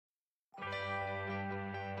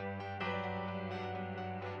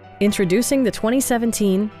Introducing the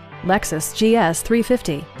 2017 Lexus GS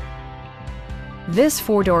 350. This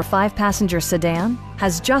four-door, five-passenger sedan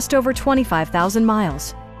has just over 25,000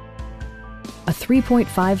 miles. A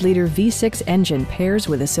 3.5-liter V6 engine pairs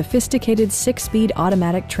with a sophisticated six-speed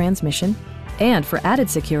automatic transmission, and for added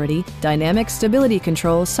security, dynamic stability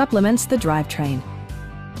control supplements the drivetrain.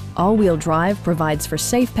 All-wheel drive provides for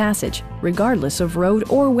safe passage, regardless of road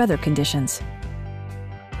or weather conditions.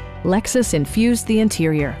 Lexus infused the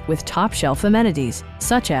interior with top-shelf amenities,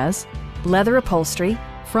 such as leather upholstery,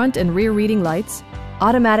 front and rear reading lights,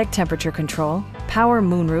 automatic temperature control, power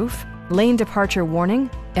moonroof, lane departure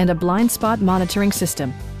warning, and a blind spot monitoring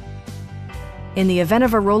system. In the event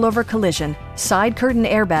of a rollover collision, side curtain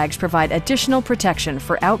airbags provide additional protection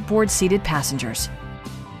for outboard seated passengers.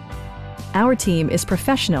 Our team is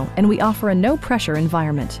professional and we offer a no-pressure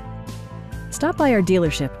environment. Stop by our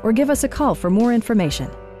dealership or give us a call for more information.